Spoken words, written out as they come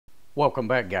Welcome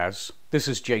back, guys. This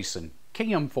is Jason,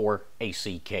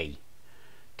 KM4ACK.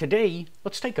 Today,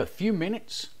 let's take a few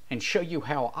minutes and show you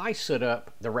how I set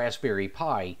up the Raspberry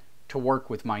Pi to work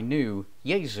with my new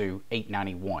Yaesu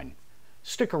 891.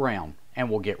 Stick around and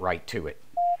we'll get right to it.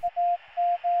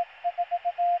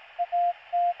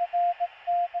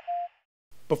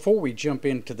 Before we jump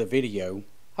into the video,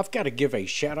 I've got to give a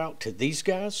shout out to these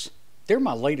guys. They're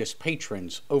my latest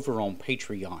patrons over on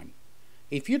Patreon.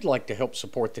 If you'd like to help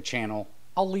support the channel,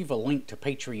 I'll leave a link to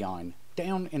Patreon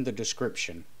down in the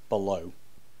description below.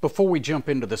 Before we jump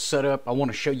into the setup, I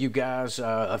want to show you guys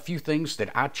a few things that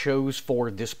I chose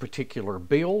for this particular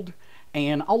build,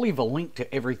 and I'll leave a link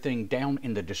to everything down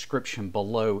in the description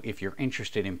below if you're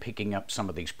interested in picking up some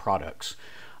of these products.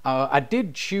 I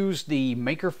did choose the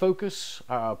Maker Focus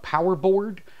power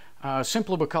board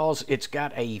simply because it's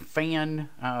got a fan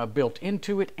built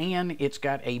into it and it's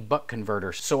got a buck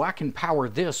converter. So I can power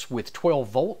this with 12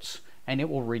 volts and it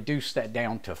will reduce that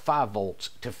down to 5 volts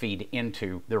to feed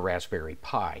into the Raspberry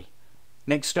Pi.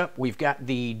 Next up, we've got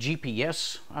the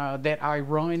GPS that I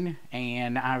run,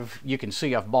 and you can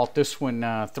see I've bought this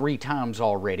one 3 times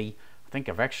already. I think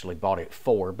I've actually bought it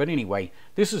 4, but anyway,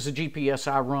 this is a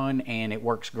GPS I run and it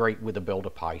works great with the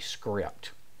Build-A-Pi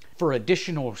script. For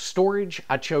additional storage,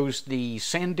 I chose the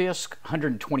SanDisk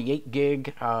 128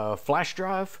 gig flash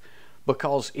drive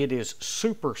because it is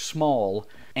super small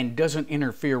and doesn't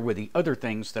interfere with the other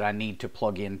things that I need to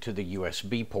plug into the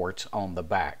USB ports on the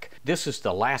back. This is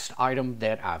the last item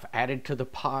that I've added to the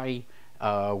Pi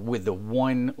with the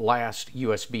one last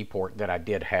USB port that I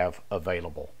did have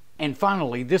available. And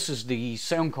finally, this is the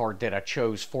sound card that I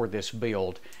chose for this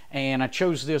build, and I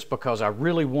chose this because I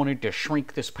really wanted to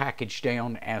shrink this package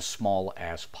down as small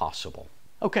as possible.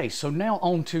 Okay, so now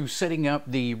on to setting up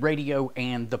the radio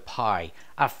and the Pi.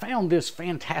 I found this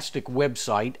fantastic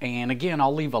website, and again,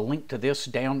 I'll leave a link to this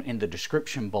down in the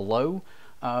description below.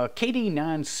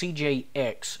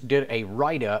 KD9CJX did a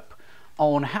write-up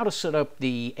on how to set up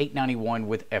the 891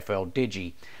 with FL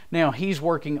Digi. Now, he's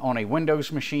working on a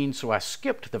Windows machine, so I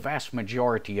skipped the vast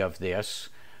majority of this.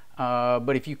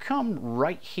 But if you come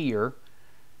right here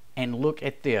and look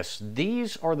at this,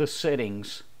 these are the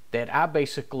settings that I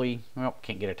basically, well,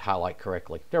 can't get it to highlight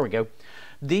correctly. There we go.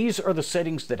 These are the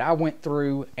settings that I went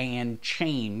through and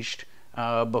changed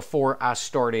before I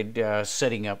started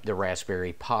setting up the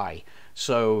Raspberry Pi.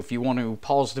 So if you want to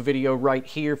pause the video right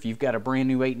here, if you've got a brand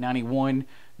new 891,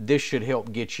 this should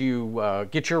help get you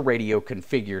get your radio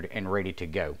configured and ready to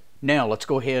go. Now let's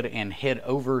go ahead and head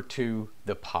over to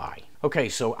the Pi. Okay,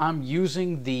 so I'm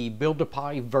using the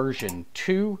Build-A-Pi version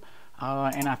 2.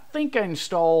 And I think I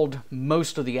installed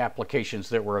most of the applications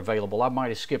that were available. I might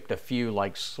have skipped a few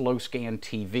like Slow Scan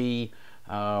TV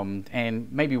and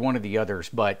maybe one of the others,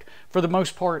 but for the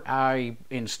most part I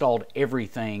installed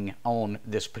everything on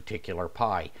this particular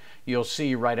Pi. You'll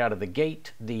see right out of the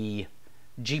gate the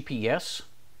GPS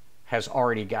has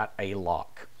already got a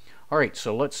lock. Alright,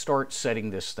 so let's start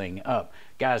setting this thing up.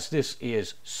 Guys, this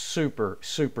is super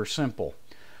simple.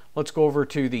 Let's go over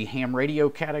to the ham radio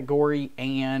category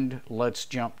and let's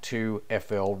jump to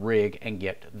FL Rig and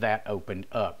get that opened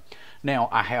up. Now,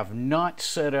 I have not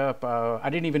set up, I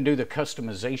didn't even do the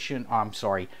customization, I'm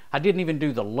sorry, I didn't even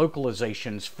do the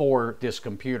localizations for this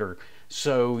computer.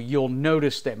 So you'll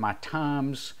notice that my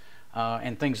times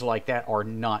and things like that are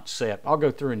not set. I'll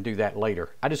go through and do that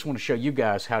later. I just want to show you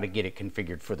guys how to get it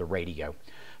configured for the radio.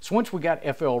 So once we got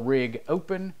FL Rig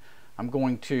open, I'm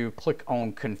going to click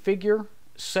on Configure,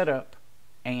 Setup,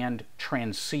 and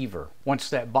Transceiver. Once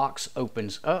that box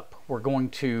opens up, we're going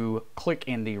to click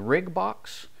in the rig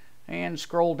box and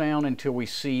scroll down until we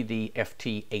see the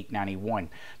FT-891.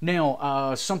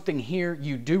 Now, something here,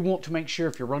 you do want to make sure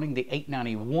if you're running the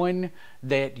 891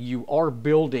 that you are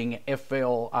building the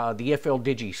FL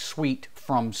Digi suite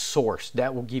from source.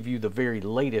 That will give you the very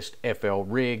latest FL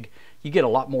Rig. You get a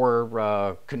lot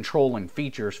more control and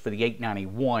features for the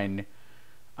 891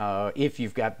 if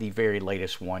you've got the very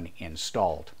latest one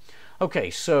installed.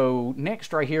 Okay, so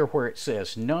next right here where it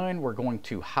says none, we're going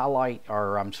to highlight,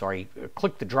 or I'm sorry,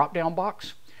 click the drop down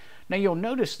box. Now you'll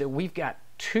notice that we've got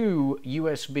 2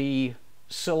 USB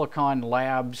Silicon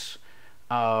Labs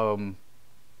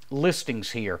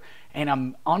listings here, and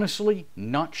I'm honestly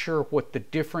not sure what the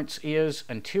difference is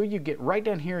until you get right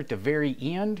down here at the very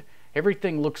end.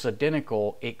 Everything looks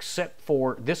identical except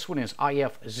for this one is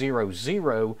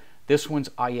IF00, this one's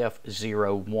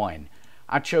IF01.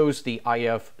 I chose the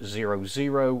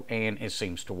IF00 and it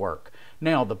seems to work.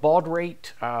 Now the baud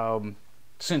rate,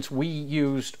 since we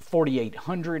used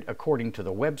 4800 according to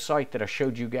the website that I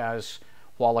showed you guys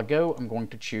a while ago, I'm going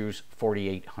to choose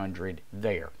 4800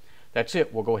 there. That's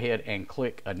it. We'll go ahead and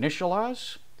click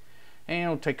Initialize, and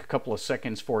it'll take a couple of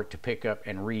seconds for it to pick up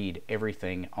and read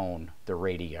everything on the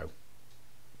radio.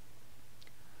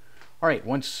 All right,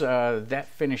 once that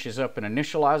finishes up and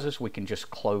initializes, we can just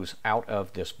close out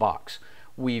of this box.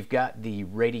 We've got the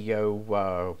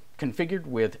radio configured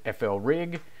with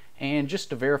FL-Rig, and just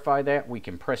to verify that, we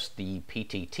can press the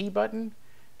PTT button,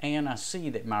 and I see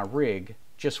that my rig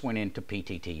just went into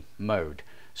PTT mode.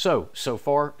 So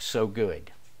far, so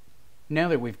good. Now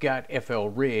that we've got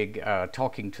FL-Rig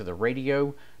talking to the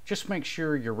radio, just make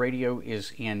sure your radio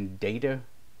is in data-U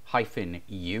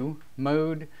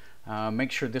mode.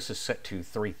 Make sure this is set to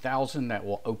 3000. That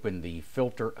will open the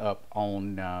filter up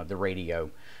on the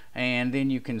radio. And then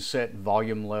you can set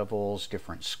volume levels,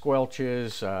 different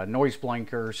squelches, noise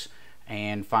blinkers,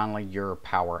 and finally your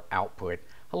power output.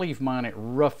 I leave mine at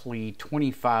roughly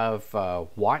 25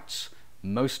 watts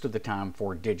most of the time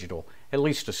for digital, at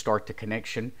least to start the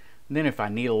connection. And then if I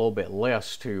need a little bit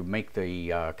less to make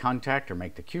the contact or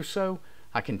make the QSO,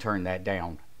 I can turn that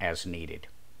down as needed.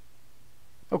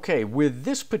 Okay, with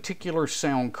this particular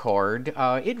sound card,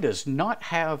 it does not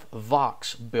have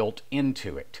Vox built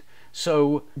into it.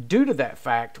 So due to that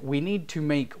fact, we need to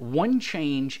make one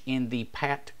change in the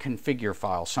pat configure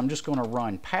file. So I'm just going to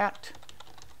run pat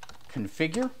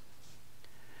configure,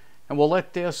 and we'll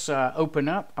let this open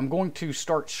up. I'm going to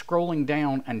start scrolling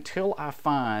down until I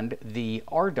find the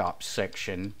RDOP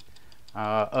section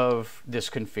of this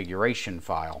configuration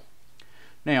file.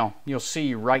 Now, you'll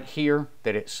see right here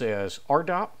that it says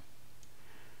RDOP,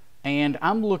 and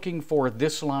I'm looking for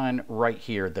this line right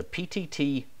here, the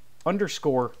PTT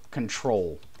underscore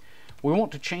control. We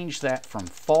want to change that from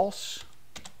false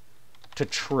to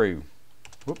true.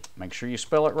 Whoop, make sure you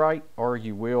spell it right, or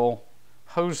you will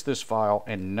hose this file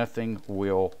and nothing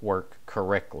will work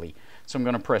correctly. So I'm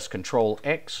going to press Control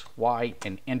X, Y,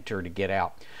 and Enter to get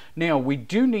out. Now, we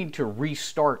do need to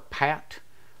restart PAT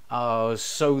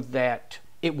so that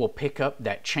it will pick up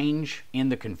that change in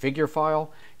the configure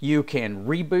file. You can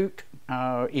reboot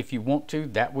if you want to.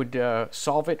 That would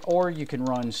solve it. Or you can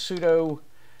run sudo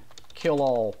kill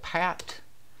all pat,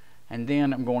 and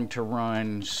then I'm going to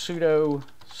run sudo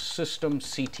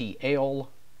systemctl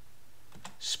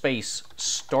space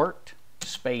start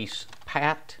space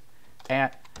pat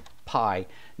at pi.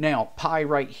 Now pi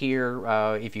right here,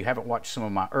 if you haven't watched some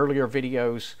of my earlier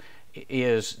videos,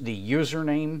 is the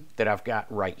username that I've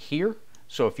got right here.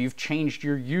 So if you've changed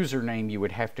your username, you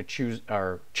would have to choose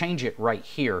or change it right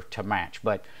here to match.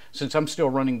 But since I'm still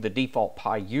running the default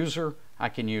Pi user, I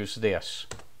can use this.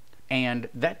 And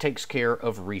that takes care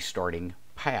of restarting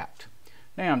PAT.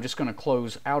 Now I'm just going to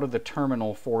close out of the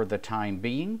terminal for the time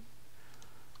being.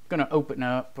 I'm going to open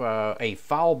up a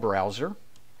file browser,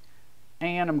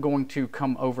 and I'm going to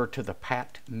come over to the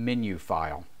PAT menu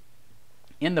file.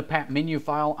 In the PAT menu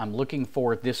file, I'm looking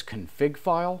for this config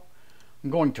file. I'm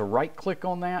going to right click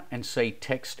on that and say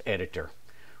text editor.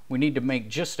 We need to make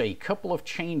just a couple of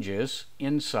changes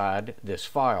inside this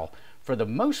file. For the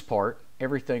most part,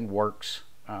 everything works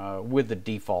with the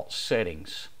default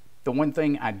settings. The one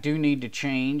thing I do need to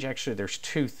change, actually there's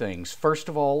two things. First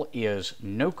of all is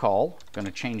no call. I'm going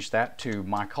to change that to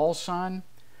my call sign.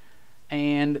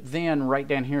 And then right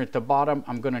down here at the bottom,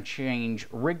 I'm going to change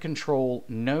rig control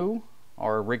no,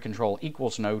 or rig control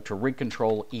equals no, to rig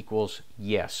control equals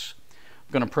yes.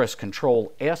 I'm going to press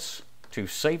Control S to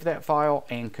save that file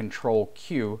and Control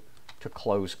Q to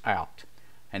close out.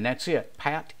 And that's it.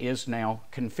 PAT is now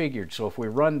configured. So if we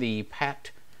run the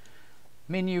PAT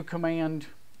menu command,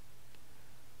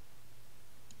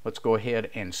 let's go ahead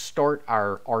and start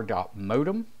our RDOP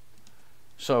modem.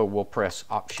 So we'll press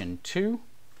Option 2,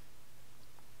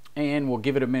 and we'll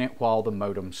give it a minute while the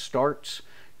modem starts.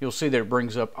 You'll see that it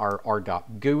brings up our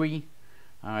RDOP GUI.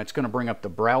 It's going to bring up the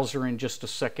browser in just a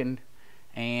second.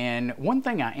 And one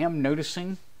thing I am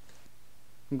noticing,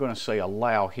 I'm going to say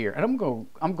allow here, and I'm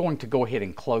going to go ahead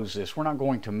and close this. We're not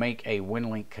going to make a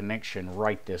Winlink connection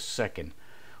right this second.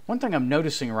 One thing I'm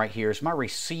noticing right here is my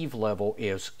receive level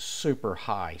is super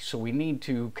high, so we need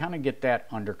to kind of get that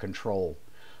under control.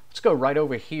 Let's go right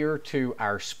over here to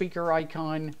our speaker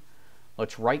icon.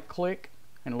 Let's right click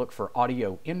and look for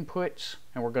audio inputs,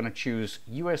 and we're going to choose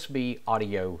USB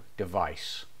audio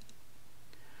device.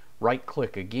 Right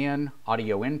click again,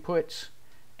 audio inputs,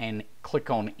 and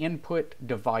click on input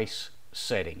device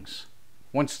settings.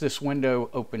 Once this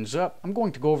window opens up, I'm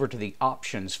going to go over to the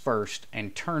options first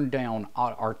and turn down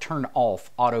or turn off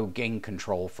auto gain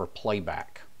control for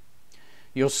playback.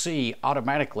 You'll see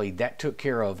automatically that took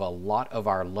care of a lot of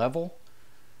our level.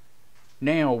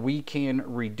 Now we can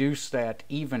reduce that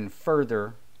even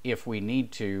further if we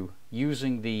need to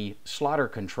using the slider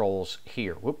controls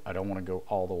here. Whoop, I don't want to go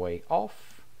all the way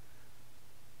off.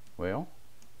 Well,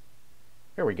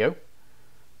 there we go.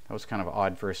 That was kind of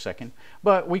odd for a second.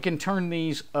 But we can turn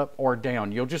these up or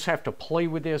down. You'll just have to play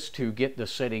with this to get the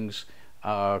settings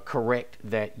correct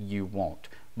that you want.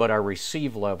 But our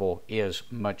receive level is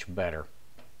much better.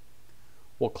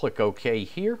 We'll click OK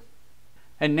here.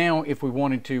 And now if we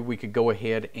wanted to, we could go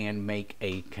ahead and make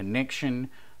a connection.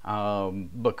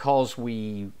 Because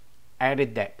we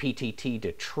added that PTT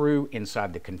to true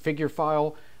inside the configure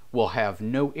file, we'll have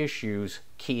no issues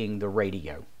keying the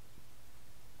radio.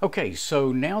 Okay,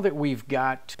 so now that we've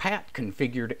got PAT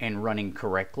configured and running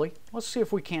correctly, let's see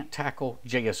if we can't tackle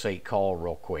JS8 call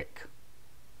real quick.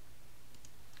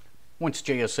 Once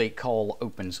JS8 call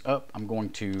opens up, I'm going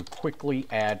to quickly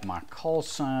add my call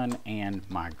sign and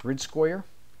my grid square.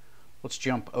 Let's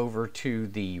jump over to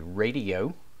the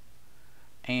radio.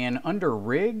 And under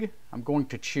rig, I'm going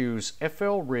to choose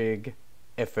FL rig,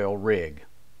 FL rig.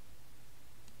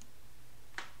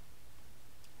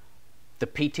 The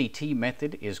PTT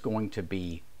method is going to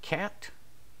be cat.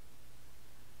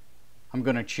 I'm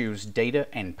going to choose data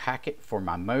and packet for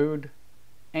my mode.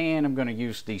 And I'm going to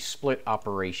use the split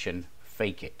operation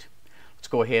fake it. Let's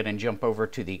go ahead and jump over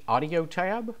to the audio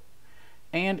tab.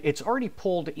 And it's already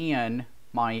pulled in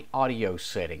my audio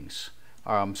settings.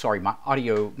 Sorry,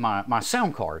 my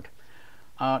sound card.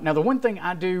 Now the one thing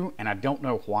I do, and I don't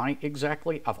know why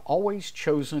exactly, I've always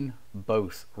chosen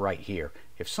both right here.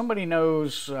 If somebody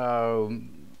knows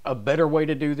a better way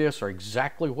to do this or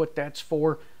exactly what that's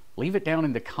for, leave it down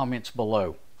in the comments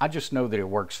below. I just know that it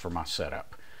works for my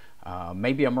setup.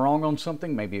 Maybe I'm wrong on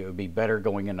something, maybe it would be better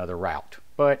going another route.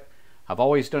 But I've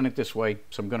always done it this way,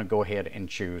 so I'm going to go ahead and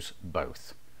choose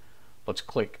both. Let's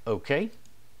click OK.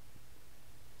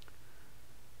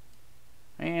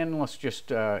 And let's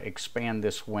just expand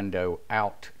this window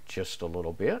out just a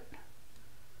little bit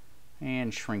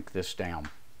and shrink this down.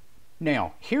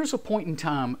 Now, here's a point in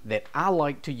time that I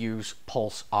like to use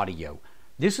Pulse Audio.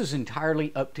 This is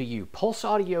entirely up to you. Pulse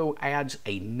Audio adds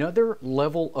another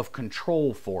level of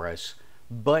control for us,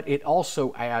 but it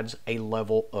also adds a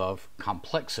level of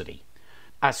complexity.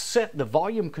 I set the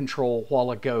volume control a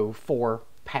while ago for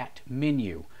PAT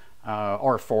menu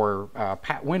or for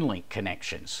PAT Winlink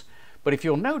connections. But if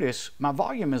you'll notice, my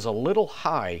volume is a little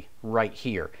high right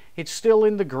here. It's still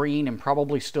in the green and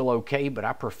probably still okay, but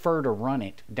I prefer to run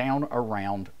it down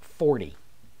around 40.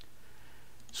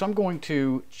 So I'm going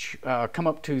to come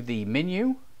up to the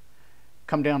menu,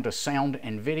 come down to Sound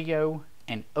and Video,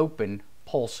 and open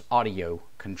Pulse Audio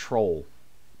Control.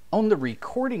 On the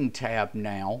Recording tab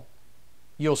now,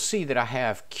 you'll see that I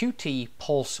have QT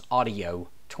Pulse Audio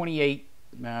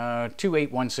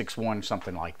 28161,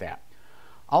 something like that.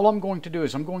 All I'm going to do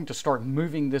is I'm going to start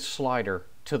moving this slider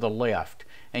to the left,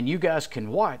 and you guys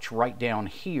can watch right down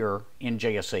here in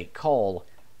JS8 call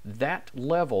that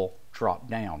level drop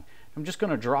down. I'm just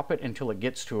going to drop it until it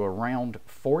gets to around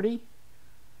 40,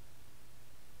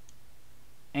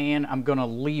 and I'm going to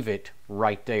leave it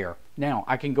right there. Now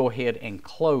I can go ahead and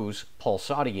close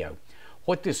Pulse Audio.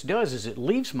 What this does is it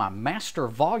leaves my master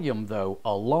volume though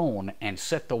alone and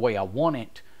set the way I want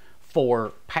it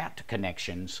for PAT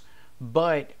connections.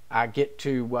 But I get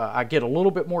a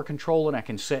little bit more control, and I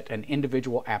can set an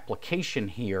individual application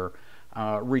here,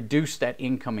 reduce that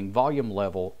incoming volume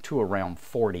level to around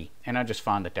 40, and I just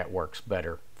find that that works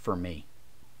better for me.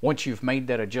 Once you've made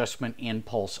that adjustment in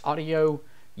Pulse Audio,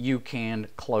 you can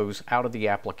close out of the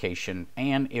application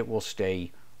and it will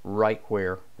stay right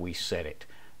where we set it.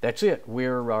 That's it.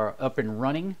 We're up and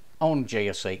running on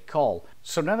JS8 call.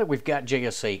 So now that we've got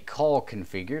JS8 call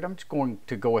configured, I'm just going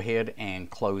to go ahead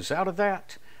and close out of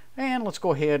that, and let's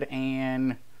go ahead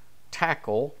and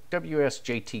tackle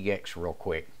WSJTX real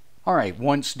quick. Alright,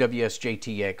 once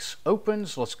WSJTX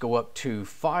opens, let's go up to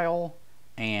File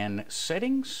and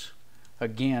Settings.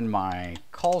 Again, my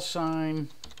call sign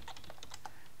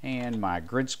and my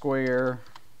grid square,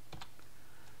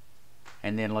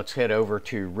 and then let's head over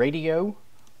to Radio.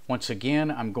 Once again,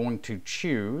 I'm going to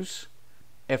choose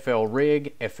FL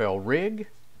rig, FL rig.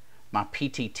 My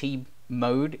PTT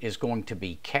mode is going to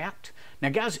be cat. Now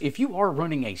guys, if you are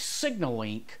running a signal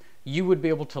link, you would be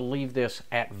able to leave this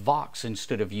at Vox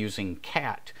instead of using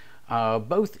cat,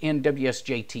 both in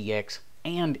WSJTX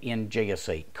and in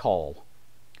JS8 call.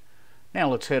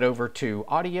 Now let's head over to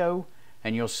audio,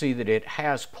 and you'll see that it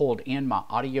has pulled in my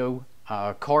audio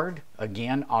card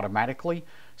again automatically.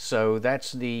 So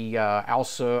that's the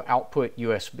ALSA output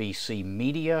USB-C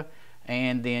media,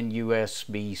 and then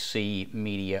USB-C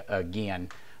media again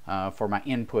for my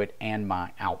input and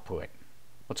my output.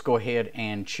 Let's go ahead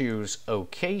and choose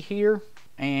OK here,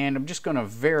 And I'm just going to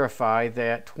verify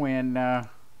that when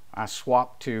I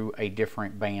swap to a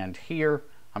different band here,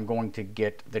 I'm going to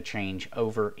get the change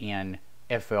over in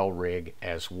FL Rig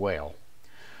as well.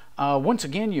 Once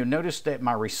again, you'll notice that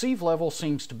my receive level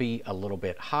seems to be a little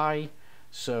bit high.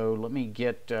 So let me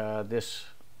get this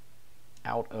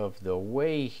out of the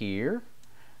way here,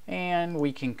 and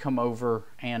we can come over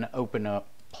and open up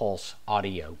Pulse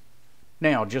Audio.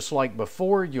 Now, just like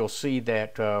before, you'll see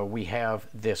that we have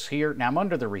this here. Now I'm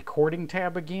under the recording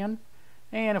tab again,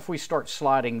 and if we start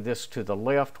sliding this to the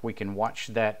left, we can watch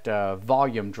that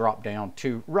volume drop down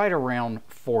to right around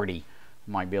 40.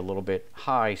 Might be a little bit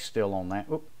high still on that.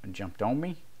 Oop, it jumped on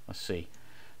me. Let's see.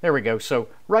 There we go. So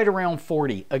right around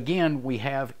 40. Again, we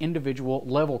have individual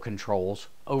level controls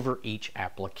over each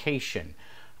application.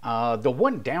 The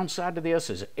one downside to this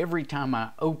is every time I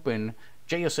open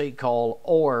JS8 Call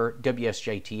or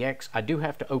WSJTX, I do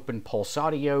have to open Pulse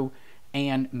Audio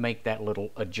and make that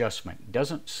little adjustment. It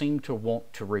doesn't seem to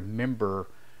want to remember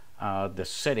the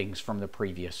settings from the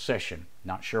previous session.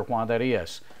 Not sure why that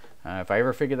is. If I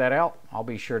ever figure that out, I'll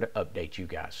be sure to update you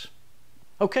guys.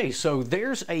 Okay, so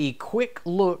there's a quick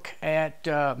look at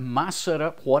my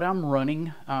setup, what I'm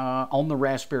running on the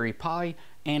Raspberry Pi,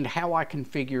 and how I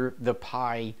configure the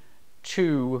Pi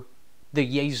to the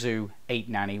Yaesu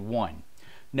 891.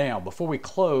 Now, before we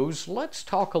close, let's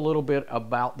talk a little bit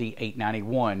about the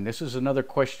 891. This is another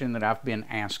question that I've been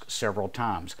asked several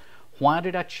times. Why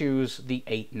did I choose the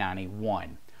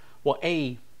 891? Well,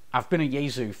 I've been a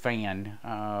Yaesu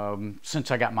fan since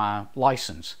I got my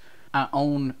license. I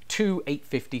own two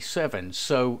 857s,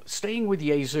 so staying with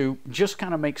Yaesu just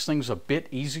kind of makes things a bit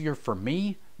easier for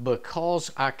me because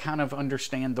I kind of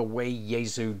understand the way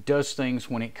Yaesu does things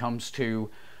when it comes to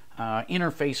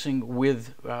interfacing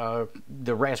with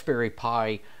the Raspberry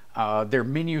Pi. Their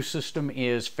menu system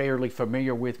is fairly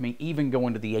familiar with me, even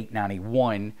going to the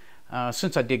 891,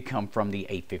 since I did come from the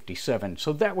 857,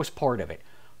 so that was part of it.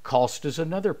 Cost is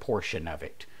another portion of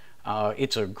it.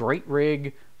 It's a great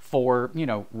rig for, you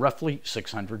know, roughly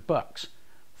 600 bucks.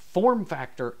 Form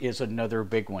factor is another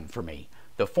big one for me.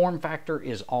 The form factor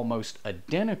is almost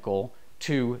identical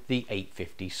to the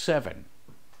 857.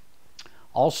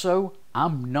 Also,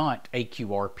 I'm not a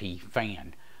QRP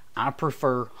fan. I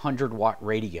prefer 100-watt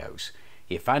radios.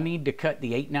 If I need to cut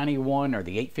the 891 or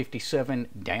the 857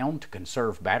 down to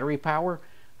conserve battery power,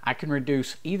 I can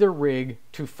reduce either rig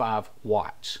to 5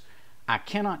 watts. I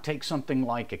cannot take something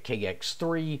like a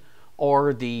KX3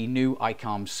 or the new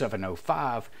ICOM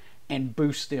 705 and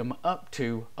boost them up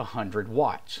to 100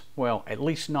 watts. Well, at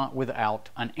least not without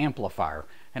an amplifier.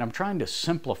 And I'm trying to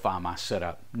simplify my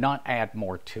setup, not add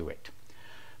more to it.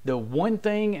 The one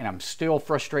thing, and I'm still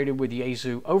frustrated with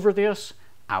Yaesu over this,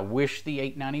 I wish the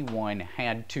 891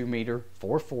 had 2-meter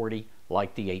 440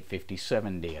 like the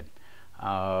 857 did.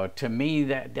 To me,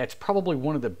 that's probably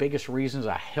one of the biggest reasons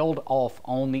I held off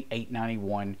on the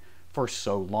 891 for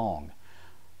so long.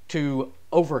 To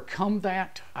overcome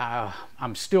that,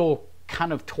 I'm still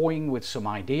kind of toying with some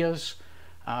ideas.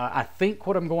 I think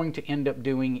what I'm going to end up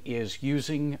doing is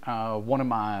using one of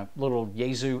my little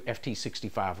Yaesu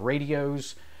FT-65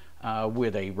 radios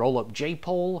with a roll-up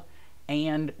J-pole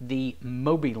and the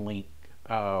Winlink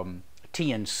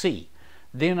TNC.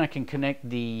 Then I can connect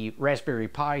the Raspberry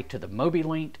Pi to the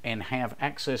Winlink and have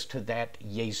access to that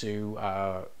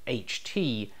Yaesu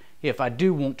HT if I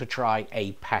do want to try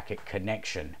a packet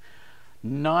connection.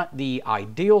 Not the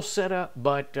ideal setup,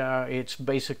 but it's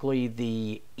basically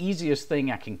the easiest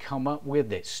thing I can come up with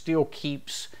that still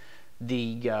keeps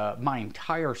the my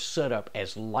entire setup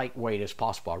as lightweight as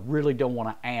possible. I really don't want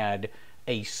to add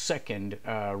a second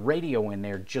radio in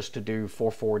there just to do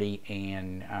 440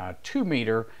 and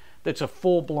 2-meter. That's a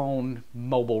full-blown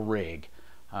mobile rig.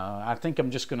 I think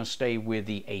I'm just going to stay with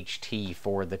the HT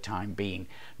for the time being.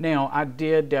 Now, I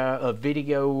did a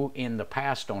video in the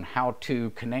past on how to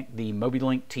connect the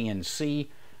Winlink TNC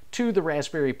to the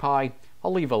Raspberry Pi.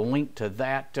 I'll leave a link to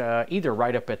that either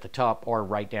right up at the top or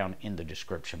right down in the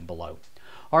description below.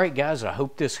 All right, guys, I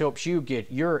hope this helps you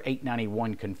get your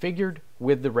 891 configured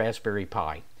with the Raspberry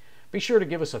Pi. Be sure to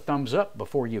give us a thumbs up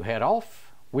before you head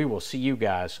off. We will see you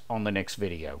guys on the next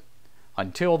video.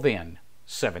 Until then,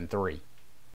 7-3.